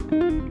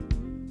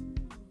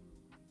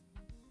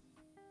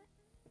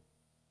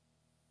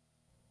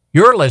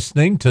You're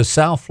listening to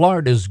South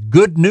Florida's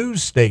good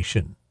news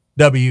station,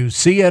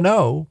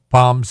 WCNO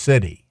Palm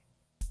City.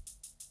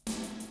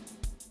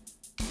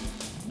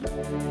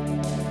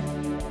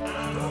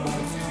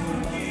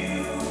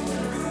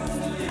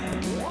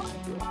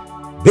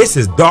 This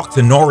is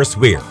Dr. Norris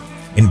Weir,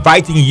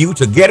 inviting you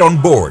to get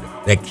on board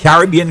the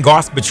Caribbean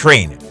Gospel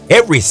Train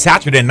every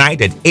Saturday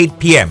night at 8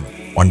 p.m.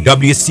 on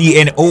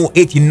WCNO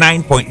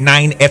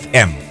 89.9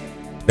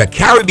 FM. The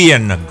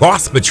Caribbean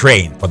Gospel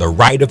Train for the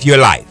ride of your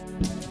life.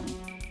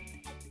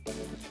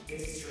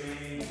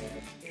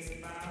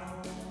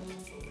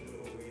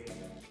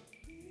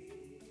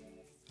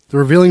 The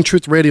Revealing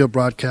Truth radio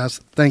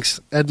broadcast thanks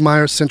Ed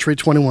Meyer, Century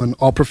 21,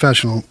 All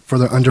Professional, for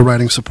their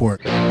underwriting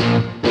support.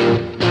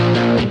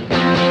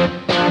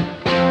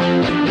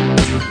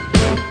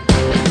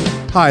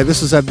 Hi,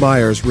 this is Ed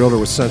Myers, Realtor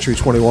with Century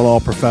 21 All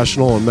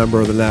Professional and member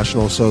of the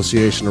National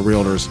Association of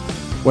Realtors.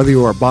 Whether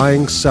you are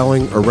buying,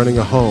 selling, or renting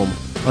a home,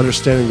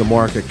 understanding the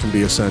market can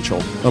be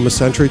essential. I'm a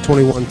Century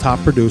 21 top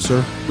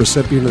producer,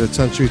 recipient of the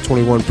Century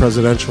 21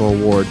 Presidential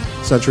Award,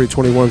 Century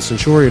 21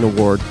 Centurion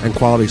Award, and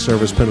Quality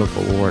Service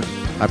Pinnacle Award.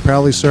 I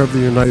proudly serve the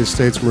United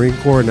States Marine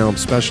Corps, and now I'm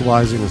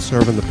specializing in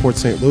serving the Port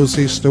St.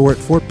 Lucie, Stewart,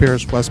 Fort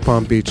Pierce, West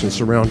Palm Beach, and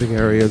surrounding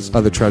areas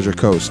of the Treasure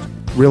Coast.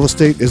 Real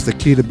estate is the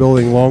key to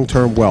building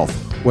long-term wealth.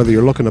 Whether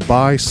you're looking to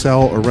buy,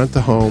 sell, or rent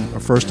a home, a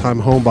first-time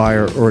home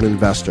buyer, or an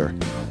investor,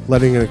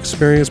 letting an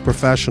experienced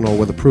professional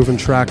with a proven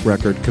track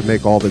record can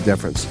make all the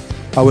difference.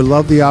 I would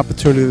love the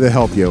opportunity to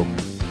help you.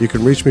 You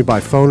can reach me by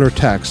phone or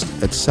text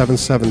at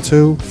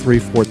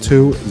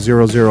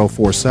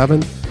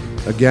 772-342-0047.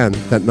 Again,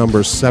 that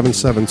number is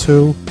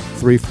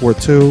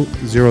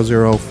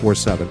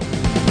 772-342-0047.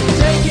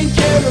 Taking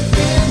care of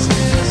business.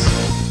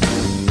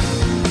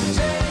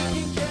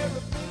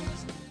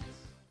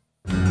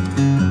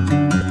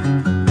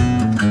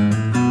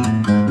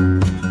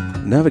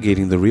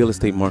 Navigating the real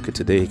estate market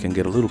today can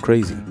get a little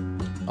crazy.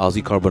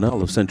 Ozzy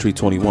Carbonell of Century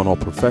 21 All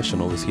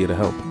Professional is here to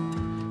help.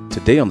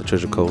 Today on the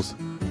Treasure Coast,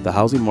 the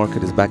housing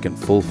market is back in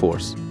full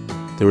force.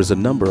 There is a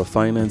number of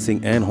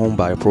financing and home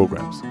buyer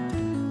programs.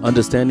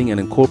 Understanding and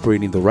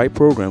incorporating the right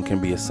program can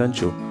be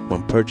essential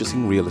when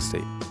purchasing real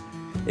estate.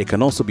 It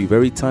can also be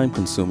very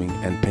time-consuming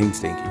and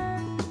painstaking.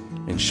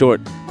 In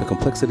short, the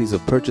complexities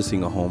of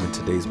purchasing a home in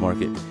today's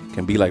market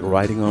can be like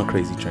riding on a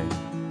crazy train.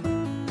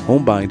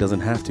 Home buying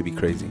doesn't have to be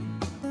crazy.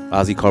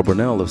 Ozzy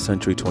Carbonell of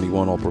Century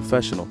 21 All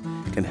Professional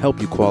can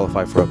help you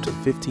qualify for up to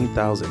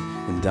 $15,000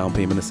 in down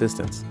payment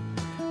assistance.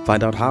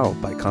 Find out how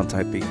by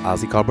contacting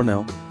Ozzy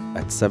Carbonell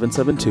at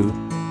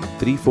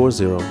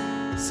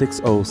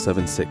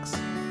 772-340-6076.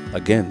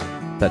 Again,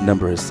 that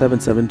number is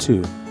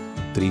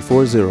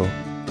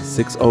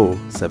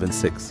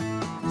 772-340-6076.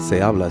 Se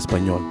habla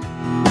español.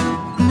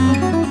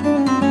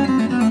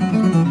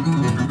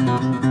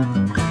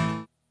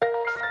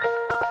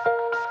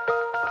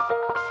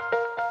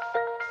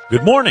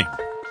 Good morning.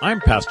 I'm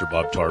Pastor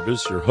Bob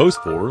Tarbus, your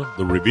host for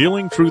the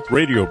Revealing Truth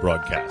radio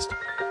broadcast.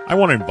 I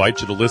want to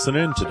invite you to listen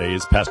in today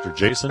as Pastor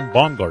Jason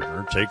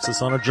Baumgartner takes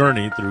us on a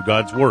journey through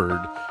God's Word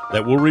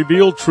that will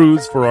reveal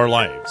truths for our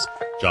lives.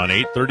 John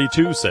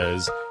 8:32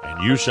 says,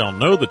 "And you shall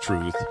know the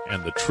truth,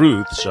 and the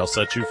truth shall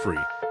set you free."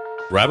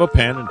 Grab a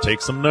pen and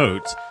take some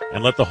notes,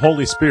 and let the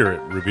Holy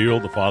Spirit reveal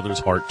the Father's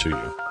heart to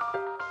you.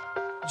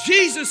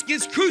 Jesus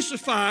gets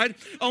crucified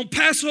on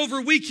Passover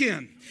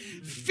weekend.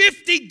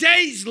 50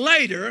 days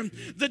later,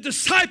 the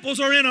disciples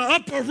are in an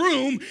upper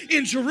room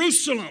in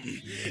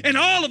Jerusalem. And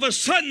all of a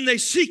sudden, they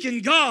seek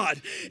in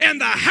God. And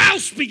the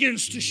house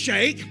begins to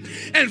shake.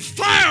 And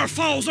fire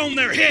falls on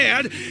their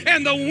head.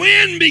 And the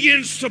wind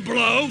begins to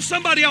blow.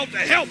 Somebody ought to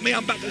help me.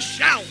 I'm about to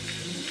shout.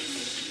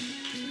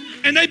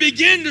 And they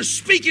begin to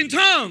speak in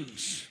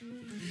tongues.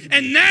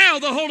 And now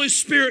the Holy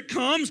Spirit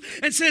comes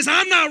and says,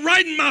 I'm not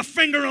writing my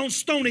finger on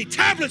stony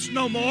tablets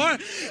no more.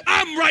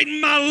 I'm writing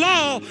my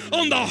law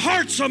on the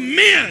hearts of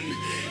men.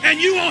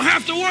 And you won't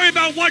have to worry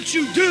about what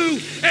you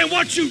do and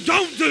what you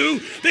don't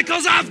do,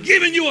 because I've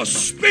given you a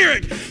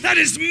spirit that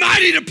is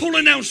mighty to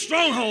pulling down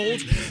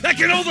strongholds, that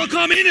can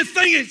overcome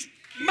anything,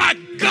 my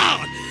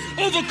God,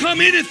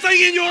 overcome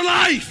anything in your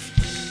life.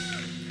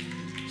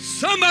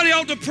 Somebody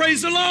ought to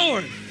praise the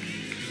Lord.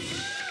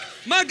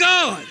 My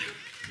God.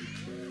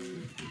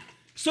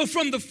 So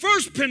from the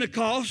first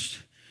Pentecost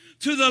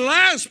to the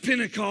last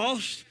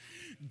Pentecost,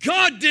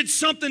 God did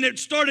something that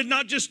started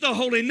not just a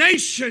holy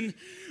nation,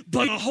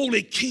 but a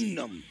holy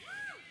kingdom.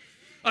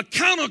 A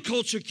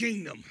counterculture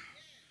kingdom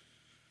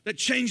that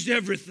changed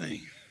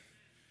everything.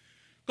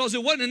 Because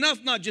it wasn't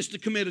enough not just to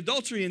commit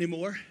adultery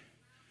anymore.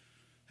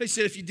 They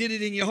said if you did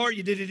it in your heart,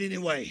 you did it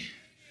anyway.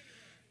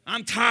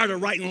 I'm tired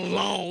of writing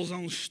laws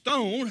on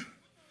stone.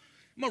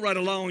 I'm going to write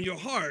a law on your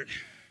heart.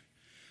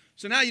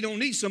 So now you don't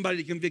need somebody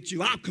to convict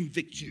you. I'll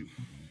convict you.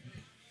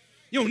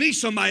 You don't need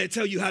somebody to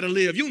tell you how to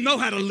live. You know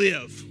how to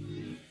live.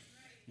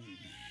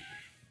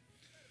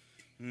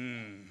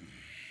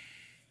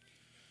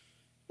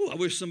 Ooh, I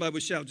wish somebody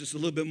would shout just a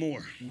little bit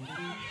more.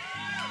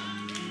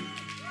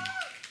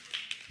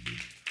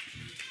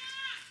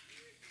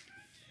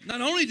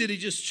 Not only did he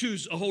just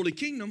choose a holy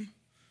kingdom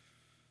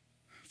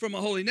from a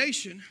holy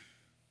nation.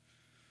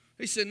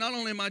 He said, not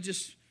only am I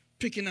just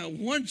picking out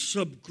one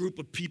subgroup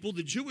of people,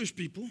 the Jewish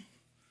people,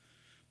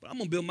 but I'm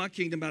going to build my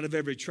kingdom out of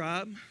every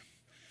tribe,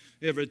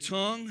 every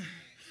tongue,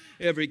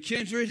 every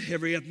kindred,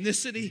 every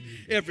ethnicity,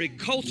 every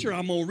culture.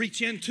 I'm going to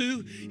reach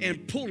into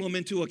and pull them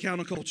into a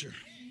counterculture.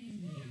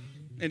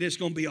 And it's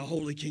going to be a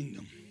holy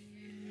kingdom.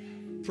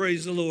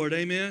 Praise the Lord.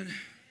 Amen.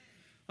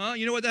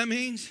 You know what that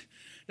means?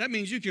 That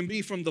means you can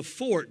be from the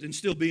fort and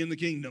still be in the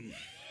kingdom.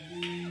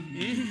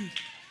 Mm-hmm.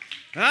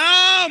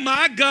 Oh,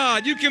 my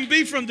God. You can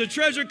be from the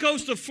Treasure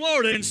Coast of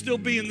Florida and still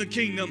be in the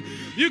kingdom.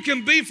 You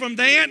can be from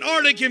the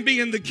Antarctic and be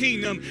in the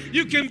kingdom.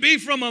 You can be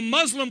from a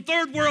Muslim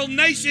third world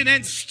nation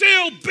and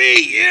still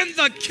be in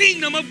the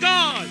kingdom of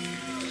God.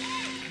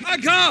 My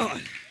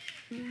God.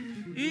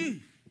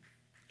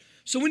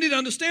 So we need to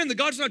understand that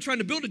God's not trying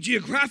to build a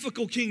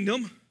geographical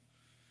kingdom.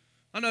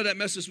 I know that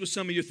messes with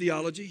some of your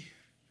theology.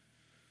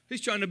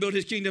 He's trying to build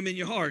his kingdom in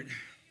your heart.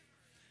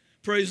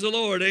 Praise the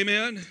Lord.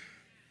 Amen.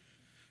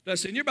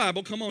 That's in your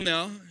Bible. Come on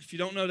now. If you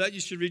don't know that, you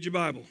should read your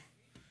Bible.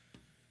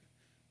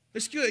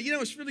 It's good. You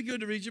know, it's really good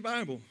to read your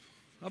Bible.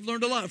 I've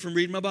learned a lot from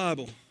reading my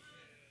Bible.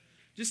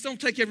 Just don't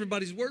take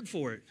everybody's word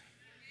for it.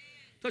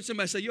 Touch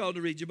somebody and say, you ought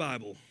to read your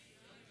Bible.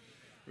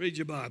 Read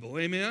your Bible.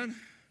 Amen.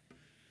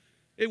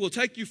 It will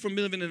take you from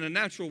living in a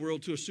natural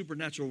world to a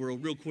supernatural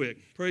world real quick.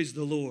 Praise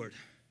the Lord.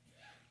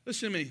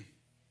 Listen to me.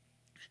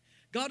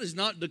 God is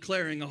not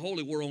declaring a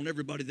holy war on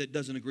everybody that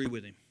doesn't agree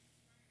with him.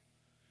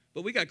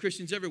 But we got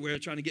Christians everywhere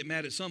trying to get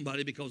mad at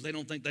somebody because they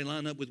don't think they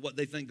line up with what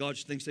they think God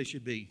thinks they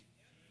should be.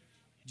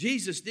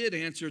 Jesus did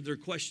answer their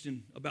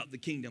question about the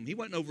kingdom. He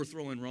wasn't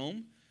overthrowing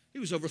Rome. He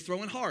was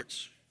overthrowing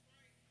hearts.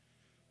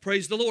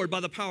 Praise the Lord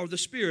by the power of the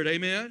Spirit.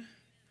 Amen.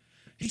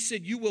 He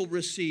said you will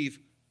receive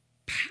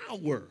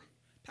power.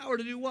 Power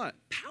to do what?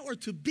 Power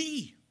to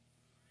be.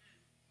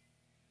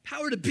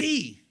 Power to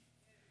be.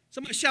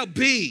 Somebody shout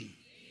be.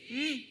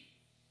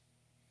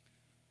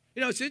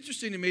 You know, it's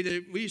interesting to me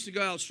that we used to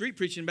go out street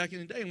preaching back in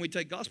the day and we'd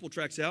take gospel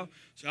tracts out.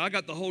 So I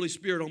got the Holy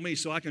Spirit on me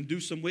so I can do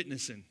some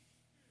witnessing.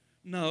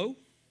 No.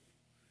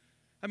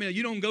 I mean,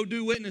 you don't go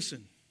do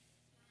witnessing.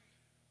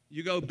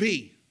 You go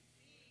be.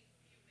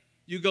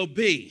 You go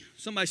be.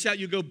 Somebody shout,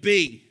 you go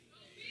be.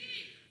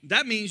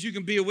 That means you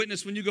can be a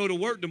witness when you go to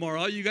work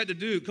tomorrow. All you got to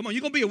do, come on,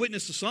 you're going to be a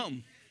witness to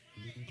something.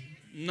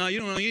 No, you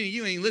don't know.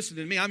 You ain't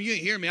listening to me. You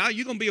ain't hearing me.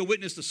 You're going to be a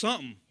witness to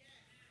something.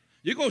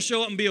 You're going to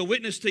show up and be a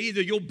witness to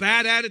either your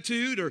bad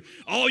attitude or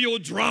all your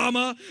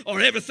drama or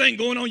everything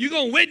going on. You're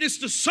going to witness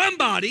to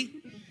somebody.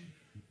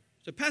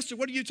 So, Pastor,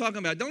 what are you talking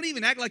about? Don't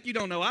even act like you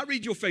don't know. I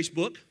read your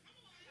Facebook.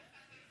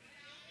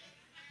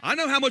 I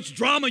know how much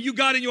drama you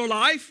got in your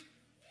life.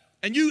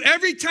 And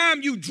every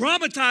time you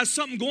dramatize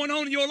something going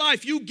on in your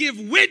life, you give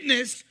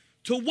witness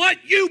to what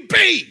you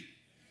be.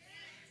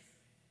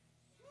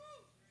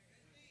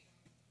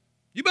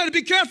 You better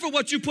be careful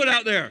what you put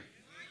out there.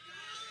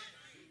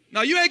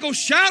 Now, you ain't going to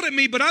shout at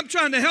me, but I'm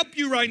trying to help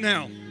you right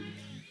now.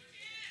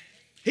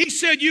 He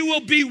said you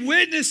will be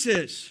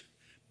witnesses.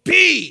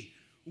 Be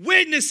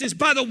witnesses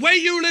by the way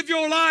you live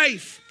your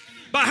life,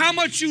 by how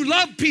much you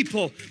love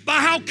people, by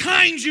how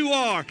kind you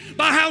are,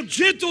 by how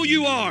gentle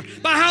you are,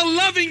 by how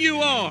loving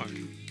you are.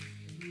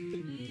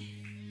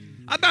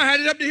 I about had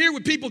it up to here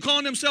with people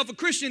calling themselves a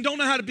Christian and don't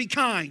know how to be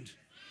kind.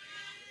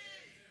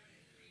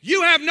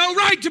 You have no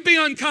right to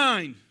be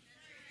unkind.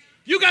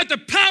 You got the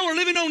power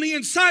living on the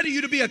inside of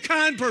you to be a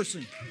kind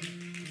person.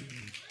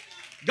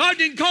 God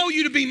didn't call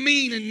you to be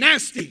mean and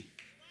nasty.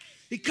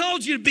 He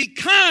called you to be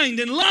kind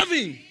and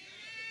loving.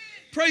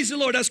 Praise the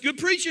Lord. That's good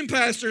preaching,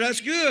 Pastor. That's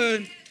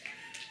good.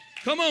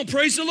 Come on,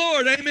 praise the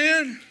Lord.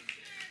 Amen.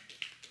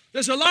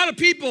 There's a lot of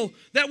people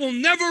that will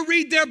never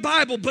read their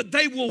Bible, but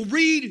they will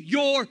read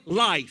your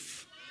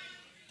life.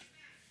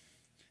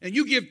 And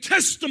you give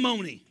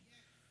testimony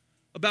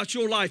about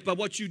your life by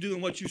what you do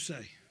and what you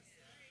say.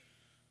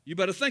 You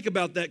better think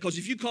about that, because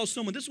if you cause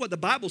someone, this is what the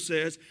Bible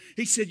says.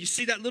 He said, you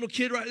see that little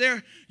kid right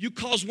there? You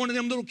cause one of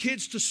them little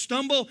kids to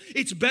stumble.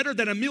 It's better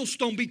that a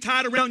millstone be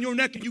tied around your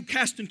neck and you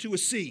cast into a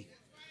sea.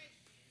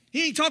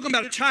 He ain't talking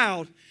about a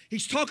child.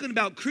 He's talking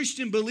about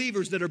Christian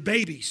believers that are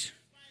babies.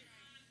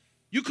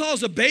 You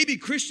cause a baby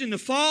Christian to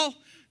fall,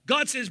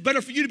 God says it's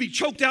better for you to be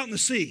choked out in the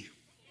sea.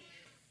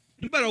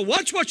 You better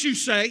watch what you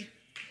say.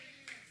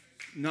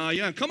 No,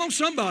 yeah, come on,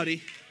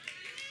 somebody.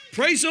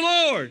 Praise the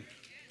Lord.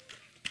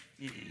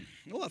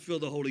 Oh, I feel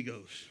the Holy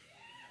Ghost.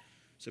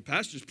 So,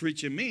 pastor's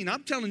preaching mean.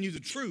 I'm telling you the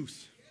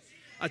truth.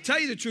 I tell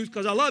you the truth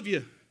because I love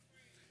you.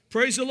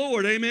 Praise the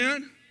Lord.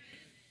 Amen.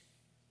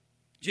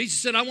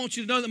 Jesus said, I want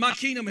you to know that my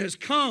kingdom has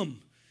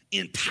come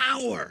in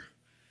power.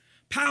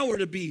 Power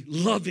to be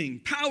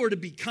loving. Power to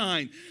be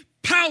kind.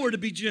 Power to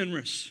be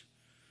generous.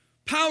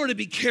 Power to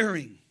be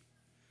caring.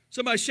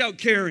 Somebody shout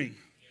caring.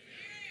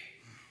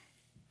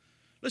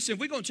 Listen, if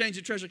we're going to change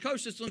the Treasure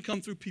Coast, it's going to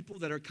come through people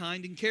that are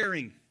kind and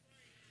caring.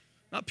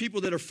 Not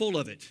people that are full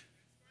of it.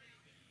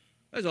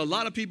 There's a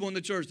lot of people in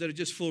the church that are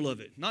just full of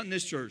it. Not in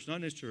this church. Not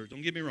in this church.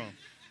 Don't get me wrong.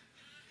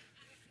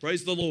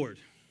 Praise the Lord.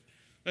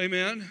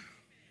 Amen.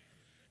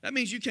 That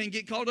means you can't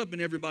get caught up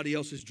in everybody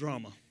else's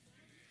drama.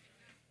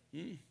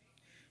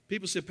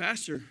 People say,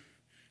 Pastor,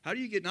 how do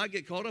you not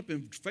get caught up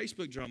in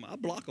Facebook drama? I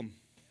block them.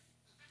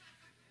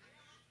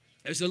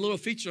 There's a little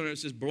feature on it that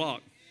says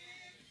block.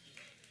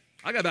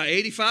 I got about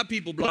 85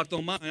 people blocked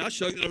on mine. I'll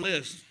show you the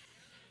list.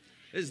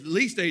 There's at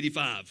least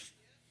 85.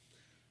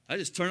 I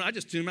just tune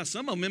them out.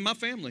 Some of them in my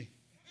family.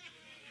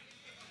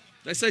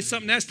 They say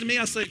something nasty to me.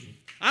 I say,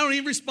 I don't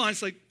even respond.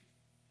 It's like,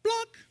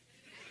 block.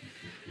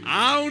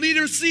 I don't need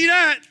to see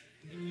that.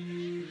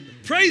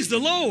 Praise the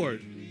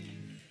Lord.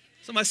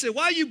 Somebody said,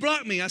 why you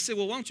block me? I said,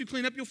 well, why don't you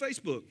clean up your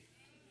Facebook?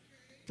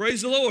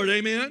 Praise the Lord.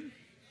 Amen.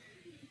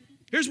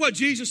 Here's what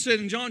Jesus said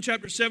in John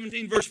chapter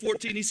 17, verse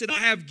 14. He said, I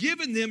have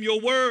given them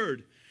your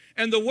word,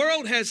 and the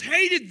world has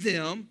hated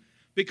them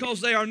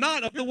because they are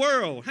not of the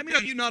world. How many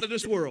of you not of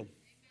this world?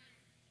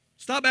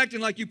 Stop acting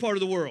like you're part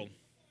of the world.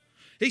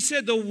 He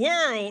said, the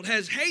world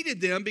has hated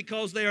them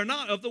because they are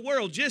not of the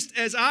world, just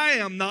as I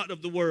am not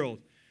of the world.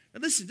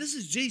 Now listen, this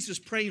is Jesus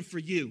praying for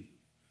you.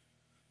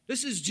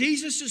 This is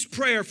Jesus'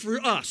 prayer for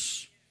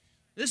us.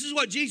 This is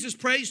what Jesus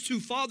prays to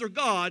Father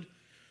God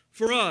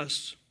for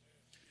us.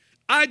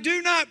 I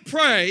do not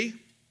pray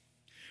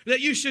that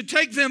you should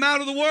take them out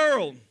of the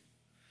world,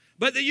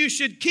 but that you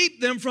should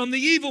keep them from the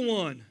evil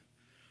one.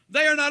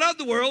 They are not of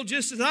the world,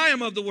 just as I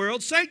am of the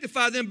world.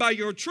 Sanctify them by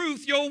your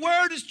truth. Your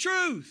word is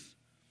truth.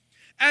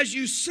 As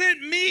you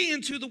sent me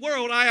into the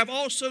world, I have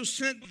also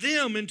sent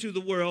them into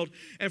the world.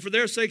 And for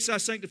their sakes I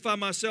sanctify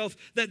myself,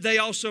 that they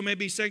also may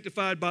be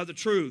sanctified by the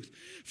truth.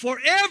 For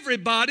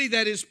everybody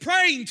that is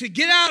praying to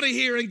get out of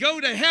here and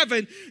go to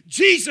heaven,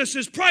 Jesus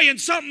is praying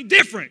something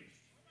different.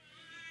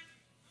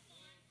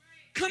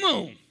 Come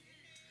on.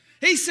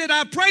 He said,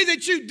 I pray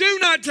that you do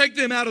not take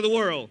them out of the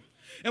world.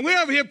 And we're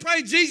over here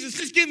praying, Jesus,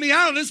 just get me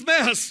out of this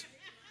mess.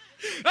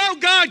 Oh,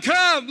 God,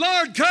 come.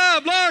 Lord,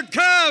 come. Lord,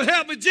 come.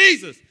 Help me,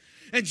 Jesus.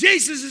 And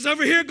Jesus is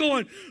over here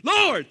going,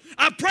 Lord,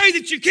 I pray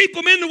that you keep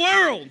them in the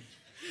world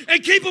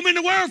and keep them in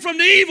the world from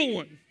the evil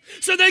one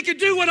so they can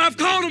do what I've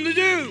called them to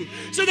do,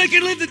 so they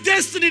can live the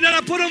destiny that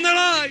I put on their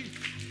life.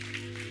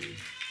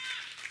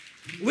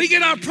 We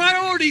get our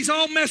priorities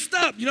all messed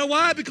up. You know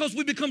why? Because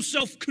we become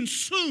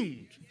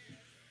self-consumed.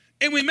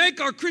 And we make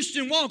our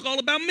Christian walk all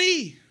about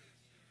me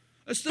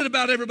instead of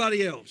about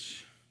everybody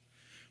else.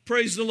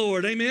 Praise the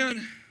Lord.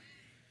 Amen.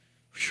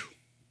 Whew.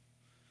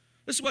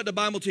 This is what the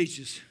Bible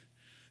teaches.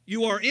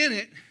 You are in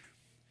it,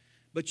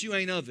 but you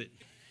ain't of it.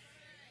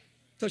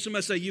 So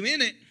somebody say, you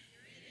in it,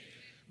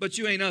 but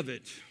you ain't of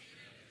it.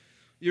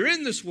 You're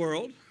in this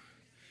world,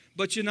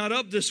 but you're not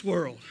of this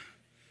world.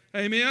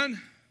 Amen.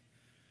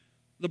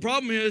 The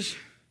problem is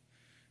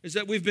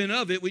that we've been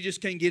of it, we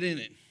just can't get in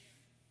it.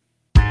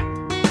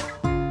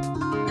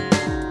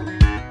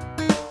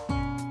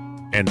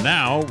 And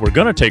now we're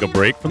going to take a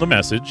break from the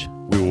message.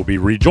 We will be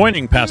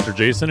rejoining Pastor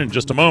Jason in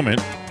just a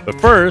moment. But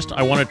first,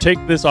 I want to take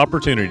this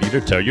opportunity to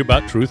tell you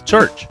about Truth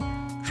Church.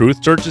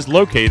 Truth Church is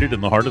located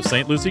in the heart of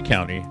St. Lucie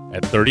County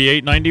at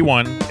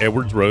 3891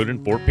 Edwards Road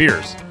in Fort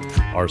Pierce.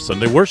 Our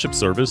Sunday worship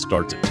service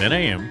starts at 10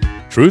 a.m.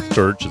 Truth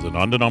Church is a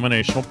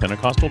non-denominational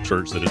Pentecostal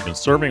church that has been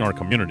serving our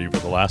community for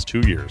the last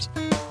 2 years.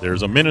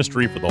 There's a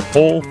ministry for the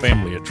whole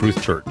family at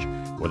Truth Church.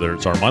 Whether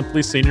it's our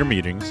monthly senior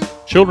meetings,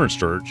 children's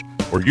church,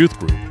 or youth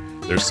group,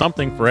 there's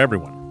something for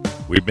everyone.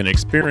 We've been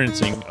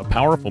experiencing a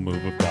powerful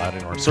move of God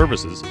in our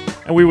services,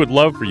 and we would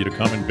love for you to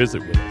come and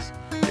visit with us.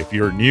 If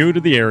you're new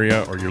to the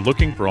area or you're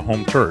looking for a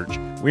home church,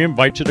 we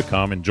invite you to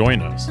come and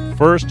join us.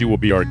 First, you will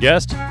be our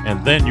guest,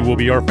 and then you will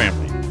be our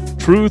family.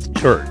 Truth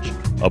Church,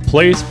 a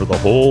place for the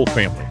whole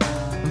family.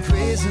 I'm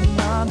praising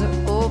under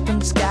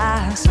open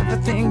skies,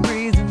 everything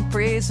breathing,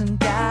 praising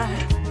God.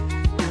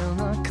 Will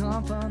not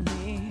company.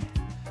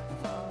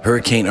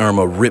 Hurricane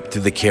Irma ripped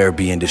through the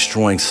Caribbean,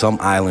 destroying some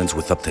islands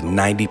with up to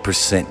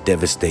 90%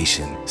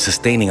 devastation,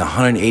 sustaining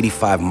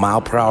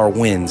 185-mile-per-hour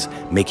winds,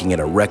 making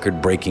it a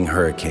record-breaking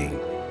hurricane.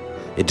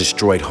 It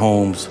destroyed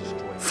homes,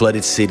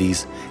 flooded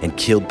cities, and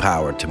killed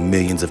power to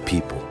millions of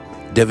people.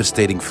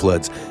 Devastating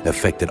floods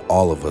affected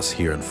all of us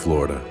here in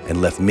Florida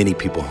and left many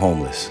people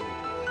homeless.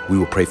 We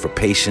will pray for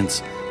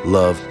patience,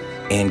 love,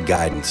 and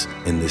guidance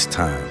in this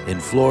time. In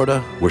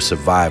Florida, we're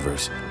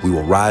survivors. We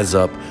will rise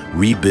up,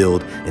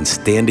 rebuild, and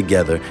stand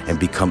together and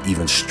become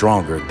even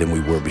stronger than we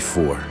were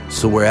before.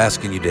 So we're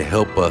asking you to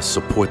help us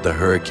support the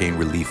hurricane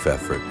relief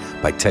effort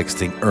by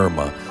texting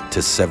IRMA to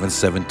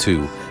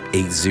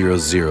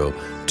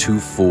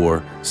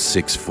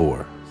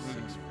 772-800-2464.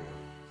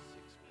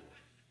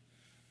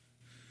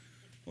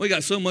 We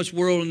got so much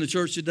world in the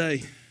church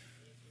today.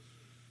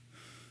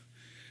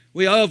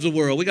 We are of the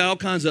world. We got all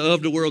kinds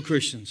of the world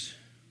Christians.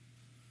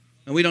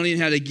 And we don't even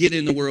know how to get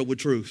in the world with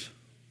truth.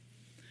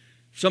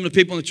 Some of the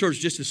people in the church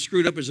just as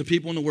screwed up as the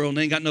people in the world. And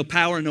they ain't got no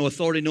power, no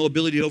authority, no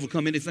ability to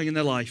overcome anything in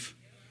their life.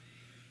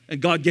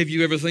 And God gave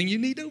you everything you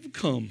need to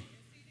overcome.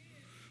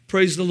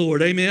 Praise the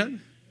Lord.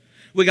 Amen.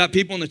 We got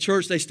people in the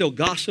church, they still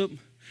gossip.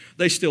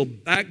 They still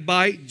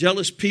backbite,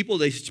 jealous people.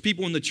 There's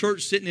people in the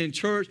church sitting in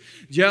church,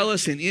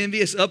 jealous and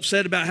envious,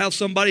 upset about how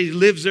somebody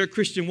lives their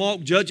Christian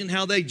walk, judging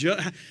how they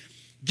judge.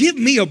 Give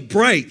me a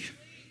break.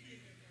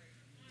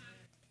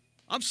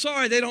 I'm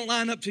sorry they don't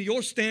line up to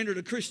your standard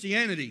of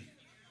Christianity.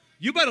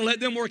 You better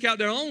let them work out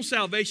their own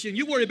salvation.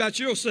 You worry about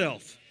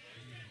yourself.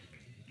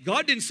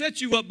 God didn't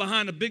set you up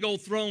behind a big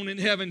old throne in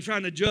heaven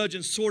trying to judge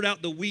and sort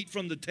out the wheat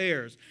from the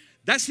tares.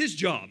 That's His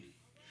job.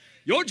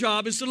 Your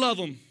job is to love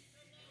them.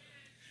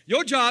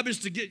 Your job is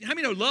to get, how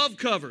many know love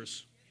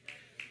covers?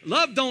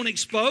 Love don't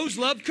expose,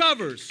 love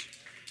covers.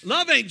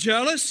 Love ain't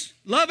jealous.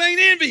 Love ain't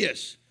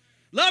envious.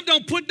 Love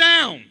don't put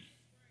down.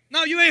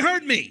 No, you ain't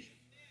heard me.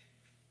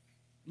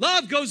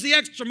 Love goes the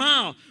extra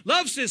mile.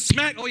 Love says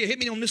smack, oh, you hit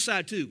me on this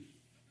side too.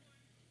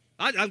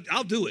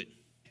 I'll do it.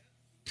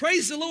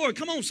 Praise the Lord.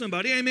 Come on,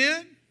 somebody.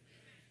 Amen.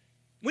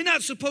 We're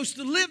not supposed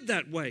to live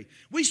that way.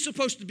 We're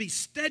supposed to be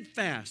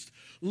steadfast,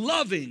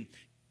 loving,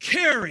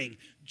 caring,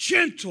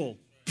 gentle,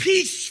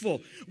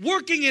 peaceful,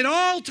 working at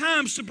all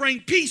times to bring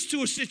peace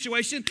to a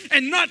situation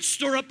and not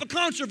stir up a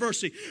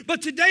controversy.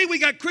 But today we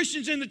got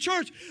Christians in the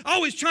church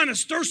always trying to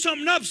stir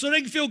something up so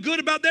they can feel good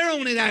about their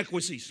own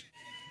inadequacies.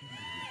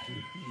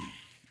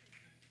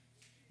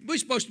 We're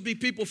supposed to be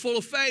people full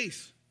of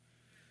faith,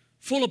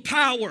 full of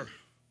power,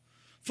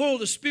 full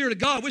of the Spirit of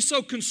God. We're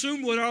so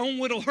consumed with our own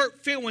little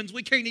hurt feelings,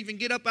 we can't even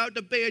get up out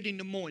of bed in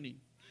the morning.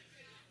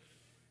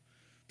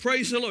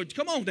 Praise the Lord.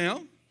 Come on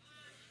now.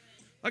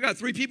 I got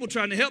 3 people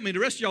trying to help me. The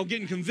rest of y'all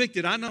getting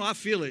convicted. I know, I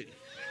feel it.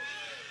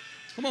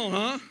 Come on,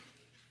 huh?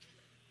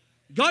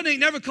 God ain't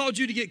never called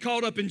you to get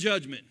caught up in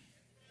judgment.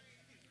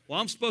 Well,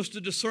 I'm supposed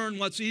to discern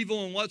what's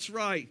evil and what's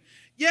right.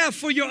 Yeah,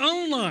 for your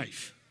own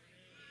life.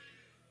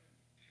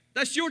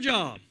 That's your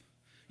job.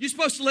 You're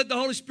supposed to let the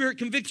Holy Spirit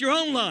convict your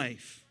own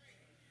life.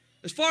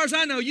 As far as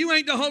I know, you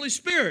ain't the Holy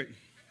Spirit.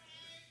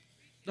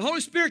 The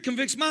Holy Spirit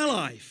convicts my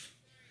life.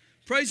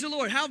 Praise the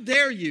Lord. How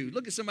dare you?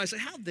 Look at somebody and say,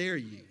 how dare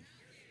you?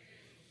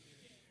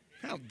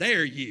 How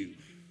dare you?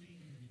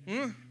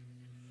 Huh?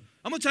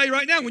 I'm going to tell you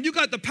right now, when you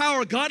got the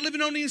power of God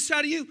living on the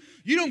inside of you,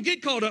 you don't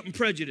get caught up in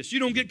prejudice. You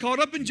don't get caught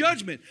up in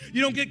judgment.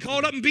 You don't get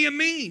caught up in being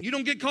mean. You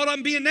don't get caught up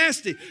in being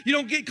nasty. You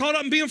don't get caught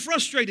up in being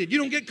frustrated. You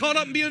don't get caught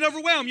up in being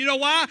overwhelmed. You know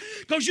why?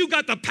 Because you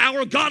got the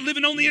power of God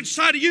living on the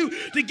inside of you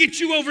to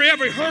get you over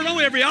every hurdle,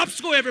 every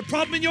obstacle, every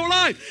problem in your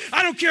life.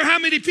 I don't care how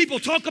many people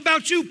talk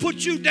about you,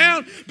 put you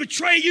down,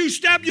 betray you,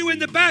 stab you in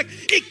the back.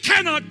 It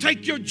cannot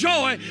take your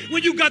joy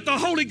when you got the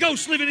Holy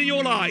Ghost living in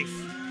your life.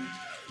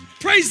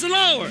 Praise the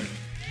Lord.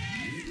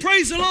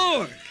 Praise the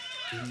Lord.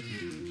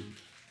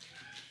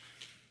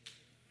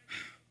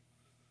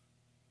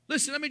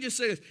 Listen, let me just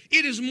say this.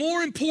 It is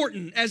more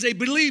important as a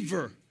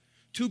believer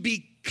to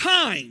be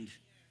kind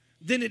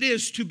than it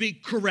is to be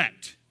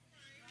correct.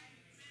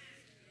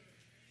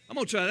 I'm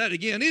going to try that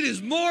again. It is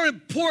more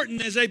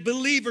important as a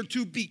believer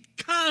to be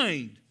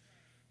kind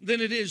than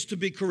it is to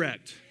be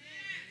correct.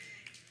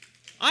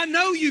 I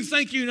know you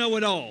think you know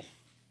it all,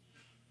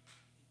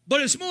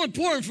 but it's more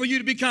important for you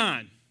to be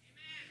kind.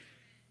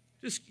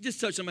 Just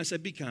touch somebody and say,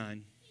 be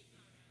kind.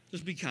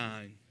 Just be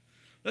kind.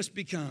 Let's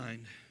be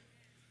kind.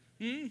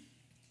 The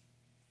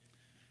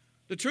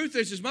truth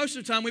is most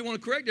of the time we want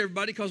to correct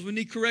everybody because we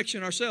need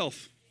correction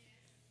ourselves.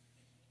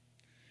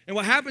 And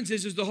what happens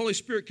is the Holy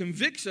Spirit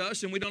convicts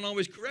us and we don't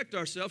always correct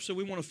ourselves, so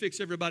we want to fix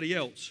everybody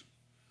else.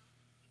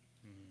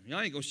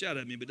 Y'all ain't going to shout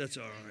at me, but that's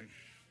all right.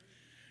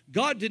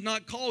 God did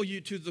not call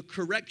you to the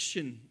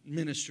correction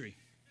ministry.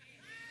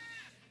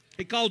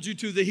 He called you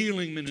to the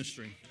healing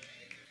ministry.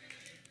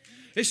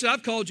 He said,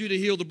 I've called you to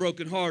heal the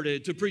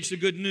brokenhearted, to preach the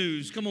good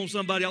news. Come on,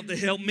 somebody out to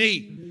help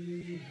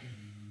me.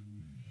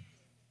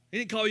 He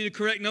didn't call you to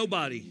correct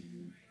nobody.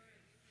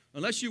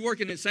 Unless you're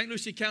working at St.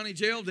 Lucie County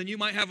Jail, then you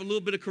might have a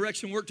little bit of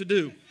correction work to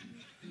do.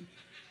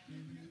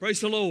 Praise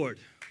the Lord.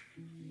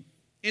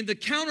 In the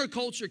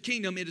counterculture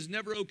kingdom, it is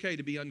never okay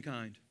to be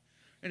unkind.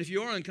 And if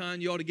you are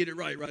unkind, you ought to get it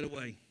right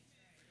away.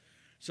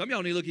 Some of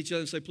y'all need to look at each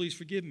other and say, please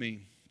forgive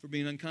me for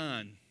being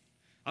unkind.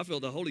 I feel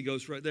the Holy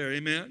Ghost right there.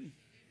 Amen.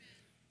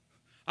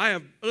 I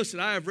have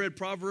read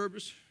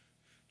Proverbs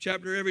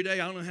chapter every day.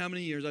 I don't know how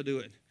many years I do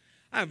it.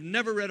 I have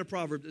never read a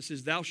proverb that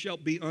says, thou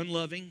shalt be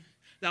unloving,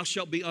 thou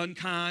shalt be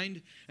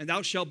unkind, and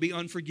thou shalt be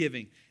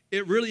unforgiving.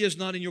 It really is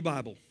not in your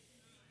Bible.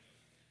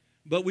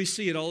 But we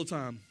see it all the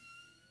time.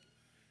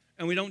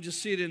 And we don't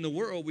just see it in the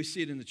world, we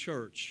see it in the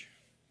church.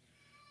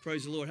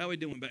 Praise the Lord. How are we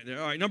doing back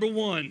there? All right, number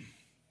 1.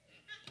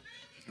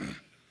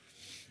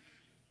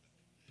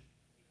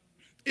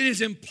 It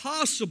is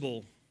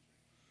impossible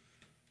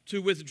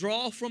to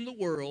withdraw from the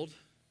world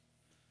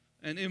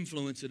and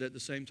influence it at the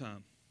same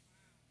time.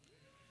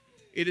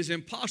 It is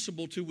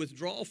impossible to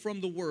withdraw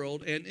from the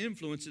world and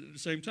influence it at the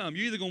same time.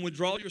 You're either going to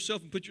withdraw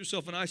yourself and put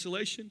yourself in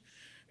isolation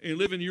and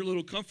live in your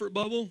little comfort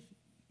bubble,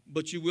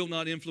 but you will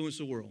not influence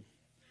the world.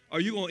 Or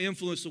you're going to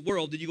influence the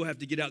world, then you're going to have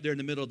to get out there in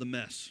the middle of the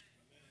mess.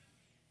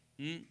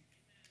 You're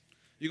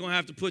going to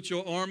have to put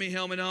your army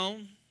helmet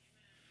on,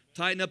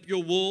 tighten up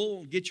your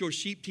wool, get your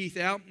sheep teeth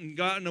out, and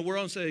go out in the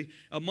world and say,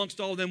 amongst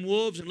all them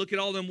wolves, and look at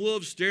all them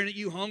wolves staring at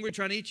you, hungry,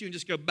 trying to eat you, and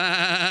just go,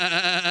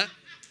 bah,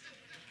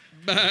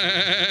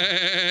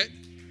 bah,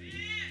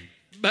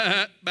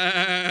 bah,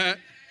 bah.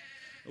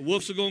 The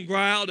wolves are going to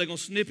growl. They're going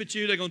to snip at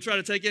you. They're going to try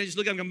to take you and just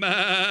look at them and go,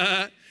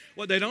 bah.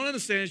 What they don't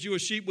understand is you're a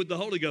sheep with the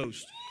Holy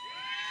Ghost.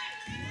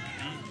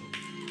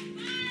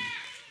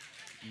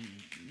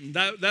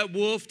 That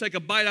wolf take a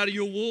bite out of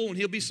your wool and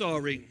he'll be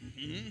sorry.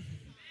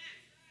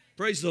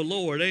 Praise the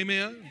Lord.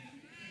 Amen.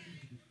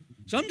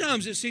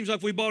 Sometimes it seems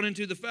like we bought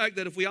into the fact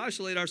that if we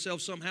isolate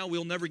ourselves somehow,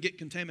 we'll never get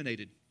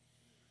contaminated.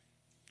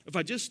 If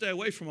I just stay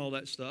away from all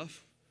that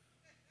stuff,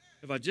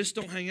 if I just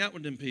don't hang out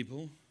with them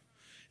people,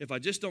 if I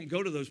just don't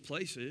go to those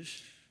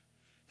places,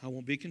 I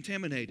won't be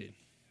contaminated.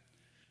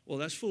 Well,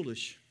 that's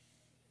foolish,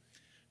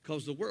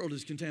 because the world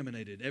is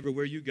contaminated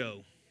everywhere you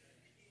go.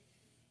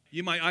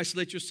 You might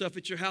isolate yourself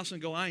at your house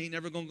and go, I ain't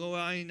never going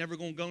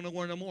to go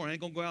nowhere no more. I ain't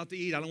going to go out to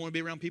eat. I don't want to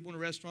be around people in a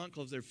restaurant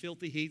because they're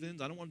filthy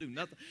heathens. I don't want to do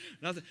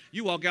nothing.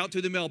 You walk out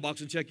to the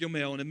mailbox and check your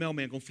mail, and the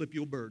mailman going to flip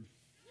you a bird.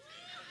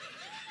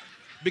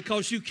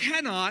 Because you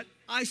cannot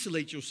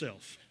isolate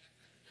yourself.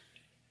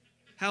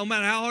 No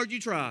matter how hard you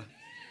try.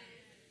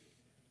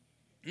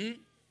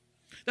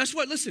 That's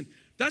what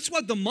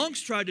the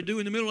monks tried to do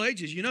in the Middle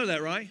Ages. You know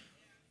that, right?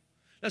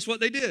 That's what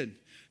they did.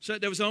 So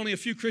there was only a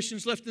few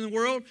Christians left in the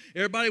world.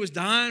 Everybody was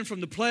dying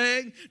from the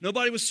plague.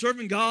 Nobody was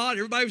serving God.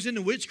 Everybody was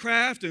into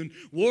witchcraft and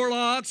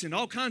warlocks and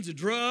all kinds of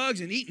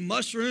drugs and eating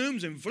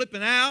mushrooms and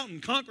flipping out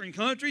and conquering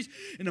countries.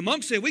 And the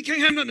monks said, we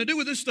can't have nothing to do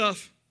with this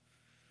stuff.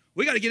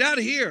 We got to get out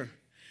of here.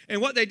 And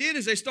what they did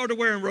is they started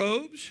wearing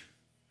robes.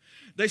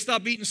 They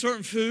stopped eating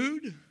certain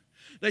food.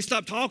 They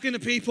stopped talking to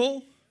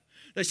people.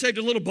 They saved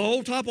a little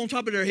bowl top on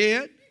top of their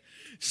head.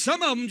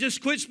 Some of them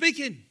just quit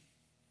speaking.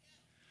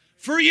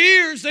 For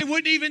years, they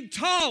wouldn't even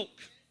talk.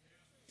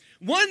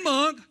 One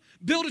monk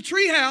built a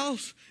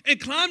treehouse and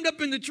climbed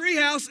up in the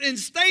treehouse and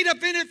stayed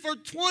up in it for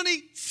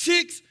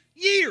 26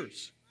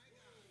 years.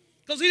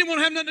 Because he didn't want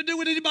to have nothing to do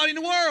with anybody in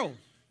the world.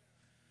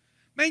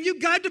 Man, you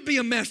got to be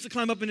a mess to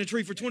climb up in a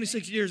tree for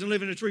 26 years and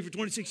live in a tree for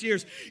 26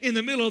 years in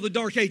the middle of the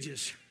dark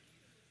ages.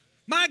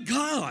 My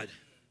God.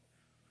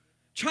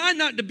 Try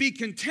not to be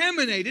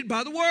contaminated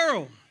by the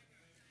world.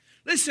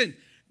 Listen,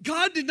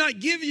 God did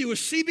not give you a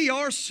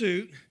CBR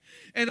suit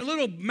and a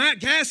little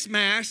gas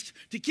mask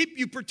to keep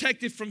you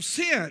protected from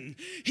sin.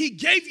 He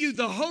gave you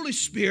the Holy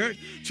Spirit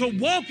to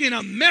walk in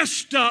a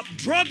messed up,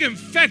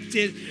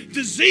 drug-infected,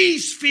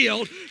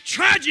 disease-filled,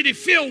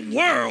 tragedy-filled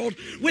world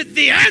with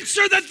the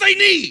answer that they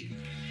need.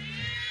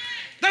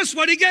 That's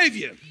what He gave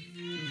you.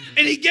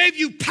 And He gave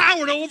you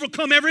power to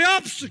overcome every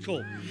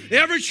obstacle,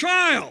 every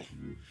trial.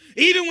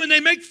 Even when they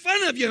make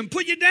fun of you and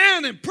put you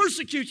down and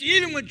persecute you,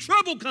 even when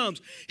trouble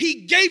comes,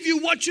 He gave you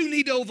what you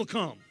need to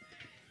overcome.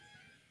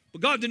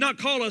 But God did not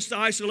call us to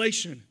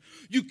isolation.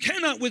 You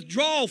cannot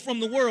withdraw from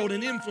the world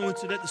and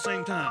influence it at the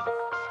same time.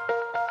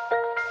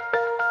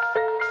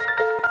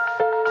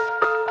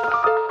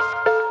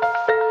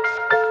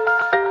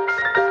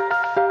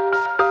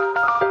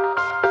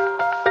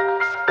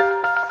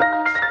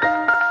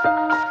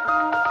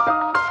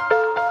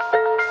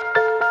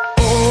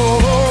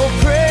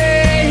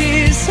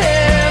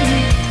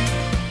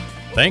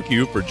 Thank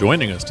you for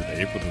joining us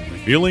today for the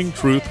Revealing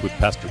Truth with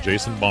Pastor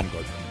Jason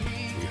Baumgartner.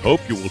 We hope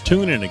you will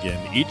tune in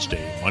again each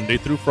day, Monday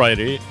through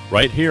Friday,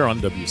 right here on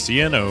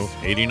WCNO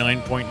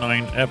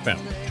 89.9 FM.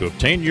 To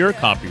obtain your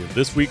copy of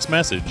this week's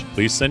message,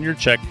 please send your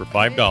check for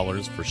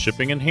 $5 for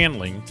shipping and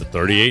handling to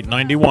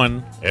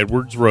 3891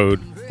 Edwards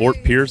Road,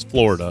 Fort Pierce,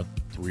 Florida,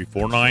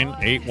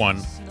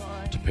 34981.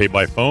 To pay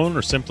by phone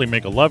or simply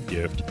make a love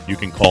gift, you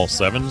can call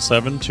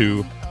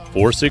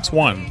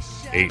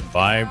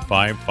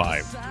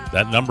 772-461-8555.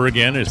 That number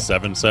again is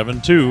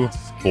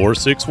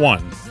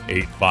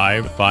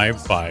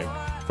 772-461-8555.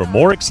 For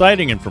more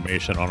exciting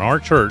information on our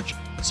church,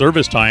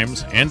 service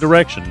times, and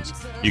directions,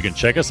 you can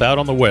check us out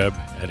on the web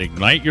at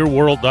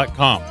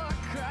igniteyourworld.com.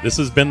 This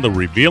has been The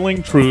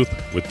Revealing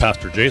Truth with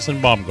Pastor Jason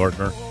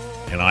Baumgartner,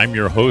 and I'm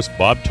your host,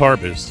 Bob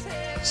Tarbis.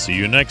 See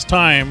you next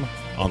time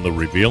on The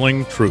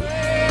Revealing Truth.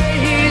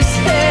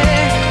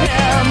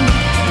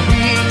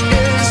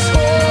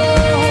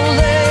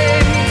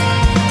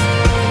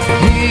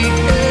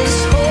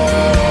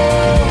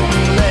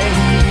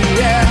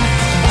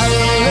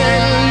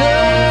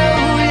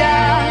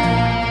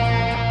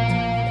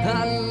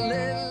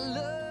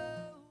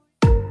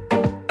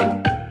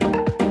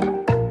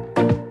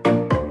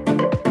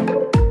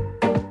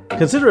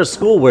 Consider a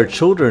school where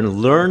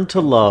children learn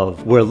to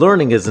love, where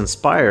learning is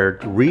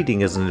inspired, reading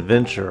is an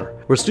adventure,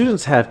 where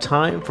students have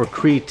time for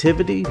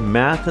creativity,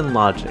 math, and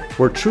logic,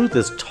 where truth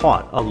is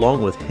taught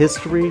along with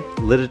history,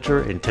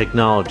 literature, and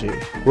technology,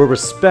 where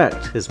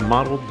respect is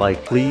modeled by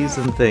please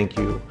and thank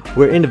you,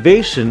 where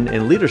innovation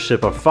and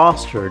leadership are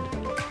fostered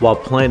while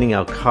planning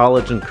out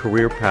college and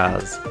career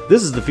paths.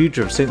 This is the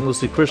future of St.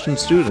 Lucie Christian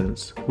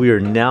students. We are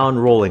now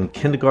enrolling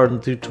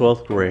kindergarten through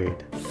 12th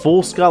grade.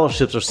 Full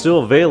scholarships are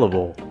still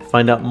available.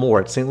 Find out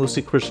more at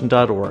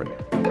stluciechristian.org.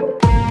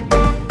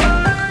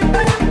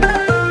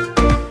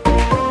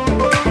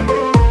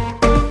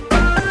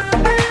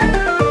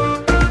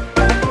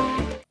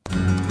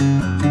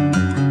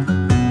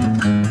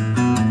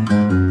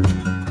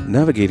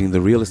 Navigating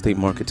the real estate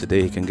market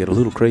today can get a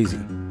little crazy.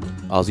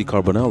 Ozzy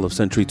Carbonell of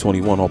Century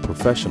 21 All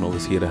Professional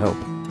is here to help.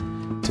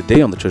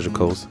 Today on the Treasure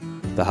Coast,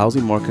 the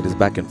housing market is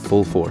back in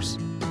full force.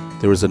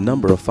 there is a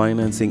number of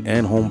financing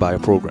and home buyer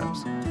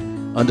programs.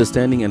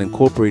 Understanding and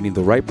incorporating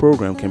the right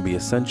program can be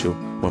essential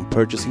when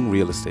purchasing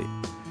real estate.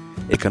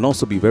 It can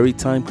also be very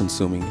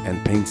time-consuming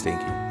and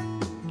painstaking.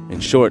 In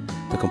short,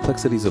 the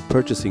complexities of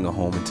purchasing a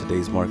home in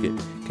today's market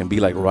can be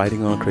like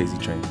riding on a crazy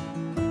train.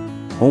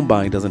 Home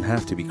buying doesn't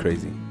have to be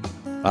crazy.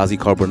 Ozzy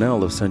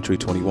Carbonell of Century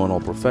 21 All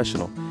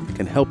Professional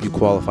can help you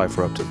qualify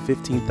for up to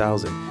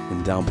 $15,000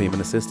 in down payment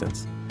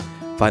assistance.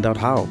 Find out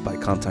how by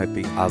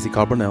contacting Ozzy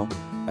Carbonell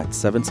at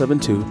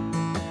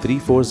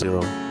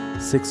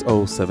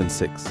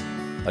 772-340-6076.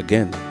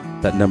 Again,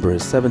 that number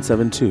is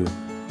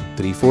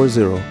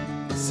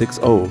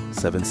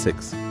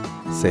 772-340-6076.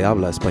 Se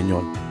habla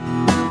español.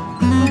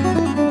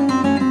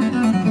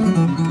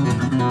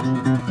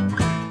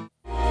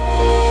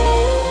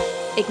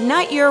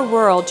 Ignite Your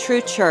World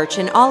True Church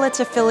and all its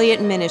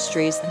affiliate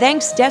ministries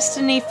thanks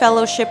Destiny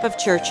Fellowship of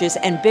Churches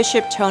and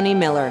Bishop Tony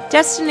Miller.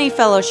 Destiny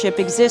Fellowship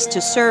exists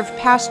to serve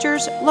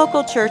pastors,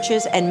 local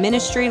churches, and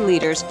ministry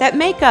leaders that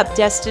make up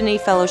Destiny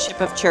Fellowship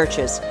of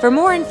Churches. For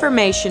more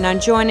information on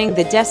joining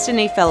the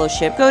Destiny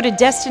Fellowship, go to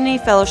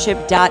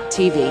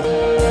destinyfellowship.tv.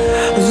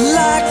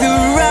 Like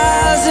the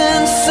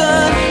rising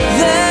sun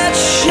that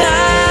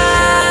shines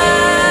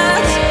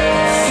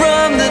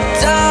from the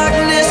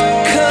darkness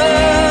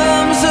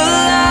comes alive.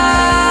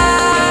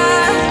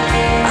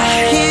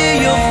 I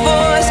hear your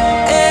voice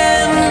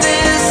and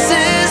this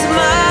is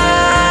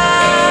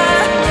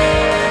my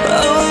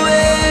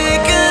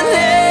awakening.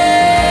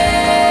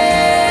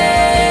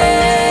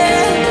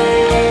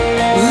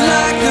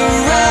 Like the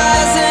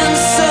rising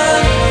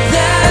sun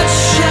that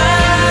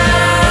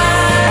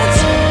shines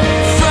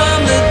from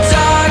the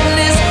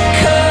darkness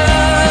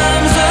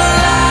comes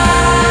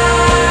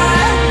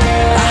alive.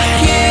 I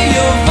hear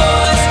your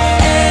voice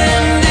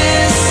and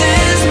this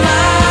is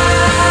my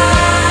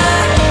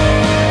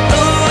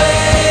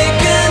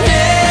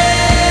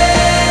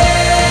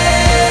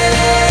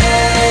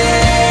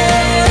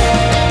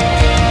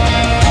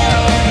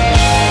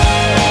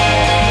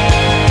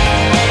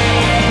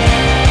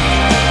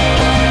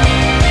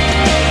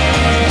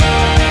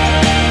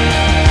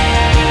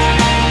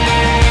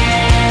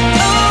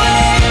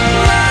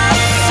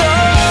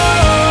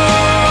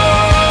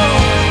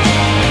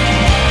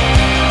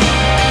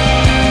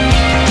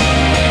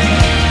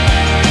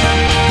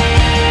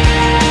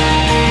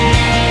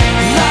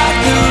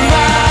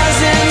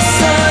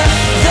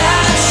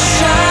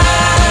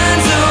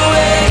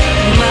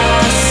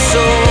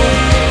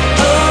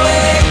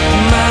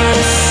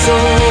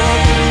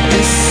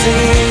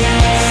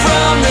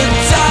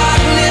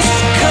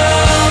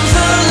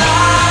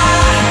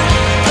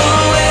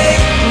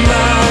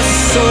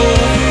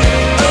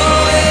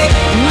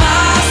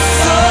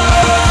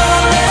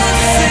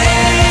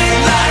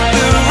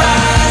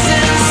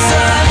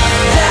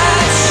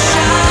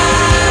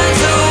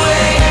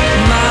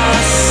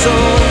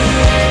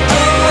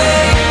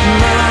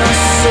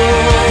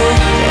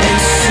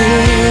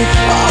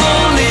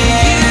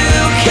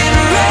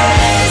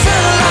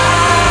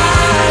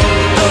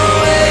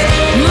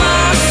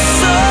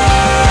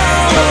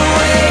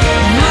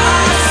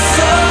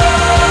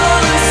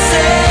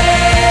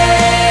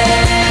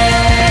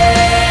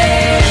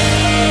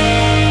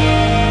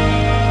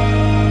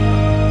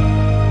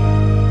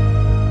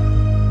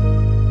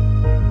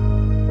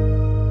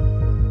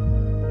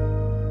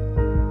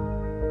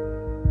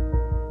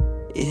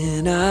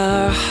in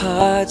our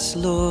hearts,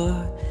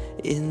 Lord,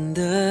 in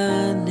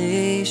the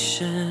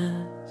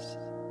nations,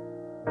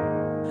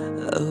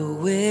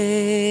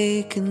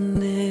 awakening.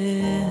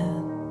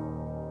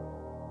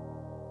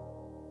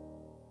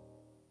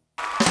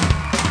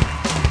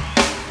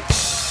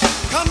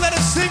 Come, let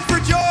us sing for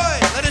joy.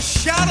 Let us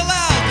shout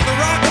aloud to the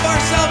rock of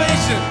our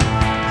salvation.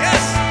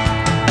 Yes.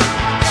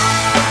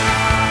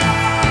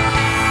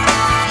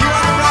 You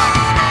are the rock.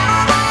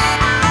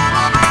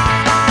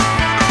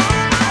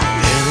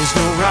 There is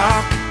no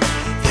rock.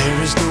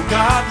 There is no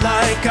God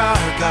like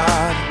our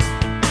God.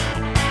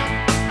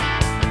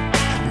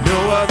 No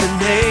other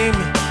name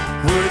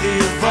worthy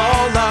of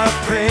all our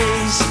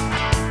praise.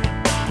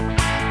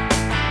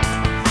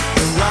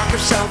 The rock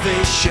of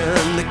salvation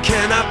that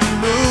cannot be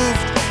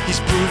moved. He's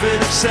proven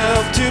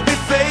himself to be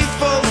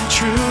faithful and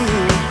true.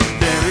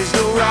 There is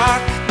no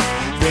rock,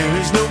 there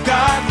is no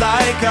God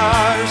like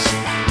ours.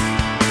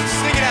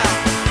 Sing it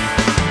out.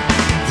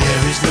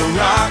 There is no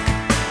rock,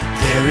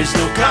 there is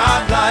no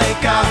God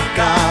like our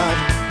God.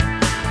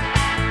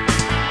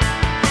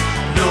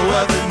 No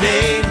other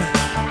name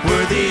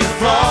worthy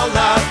of all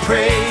our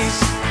praise.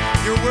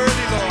 You're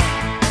worthy, Lord.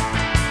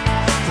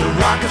 The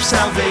rock of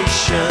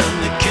salvation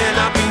that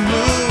cannot be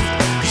moved.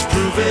 He's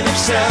proven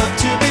himself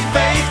to be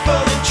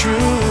faithful and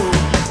true.